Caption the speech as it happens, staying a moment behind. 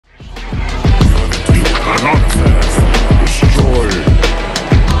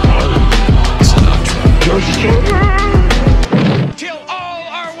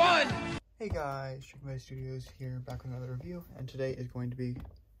Studios here, back with another review, and today is going to be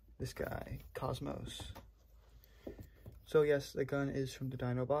this guy, Cosmos. So yes, the gun is from the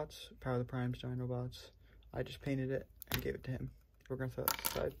Dinobots, Power of the Prime's Dinobots. I just painted it and gave it to him. We're going to throw that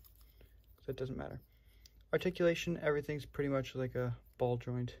aside, so it doesn't matter. Articulation, everything's pretty much like a ball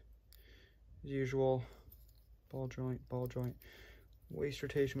joint. As usual, ball joint, ball joint. Waist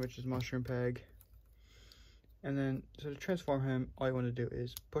rotation, which is mushroom peg. And then, so to transform him, all you want to do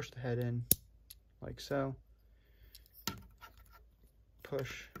is push the head in, like so.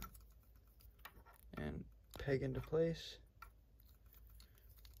 Push and peg into place.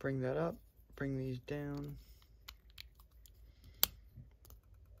 Bring that up, bring these down.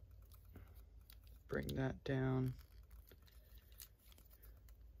 Bring that down.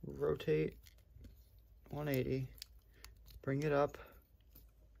 Rotate 180. Bring it up.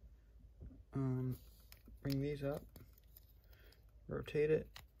 Bring these up. Rotate it.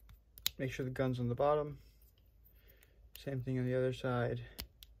 Make sure the gun's on the bottom. Same thing on the other side.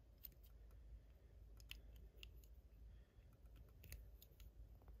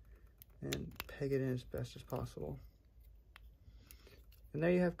 And peg it in as best as possible. And there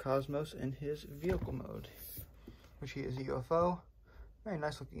you have Cosmos in his vehicle mode, which he is a UFO. Very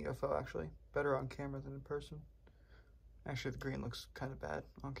nice looking UFO, actually. Better on camera than in person. Actually, the green looks kind of bad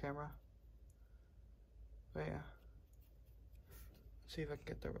on camera. But yeah. Let's see if I can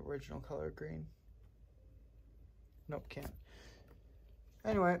get the original color green. Nope, can't.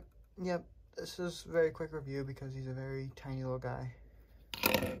 Anyway, yep, this is a very quick review because he's a very tiny little guy.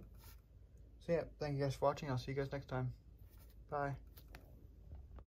 So yeah, thank you guys for watching. I'll see you guys next time. Bye.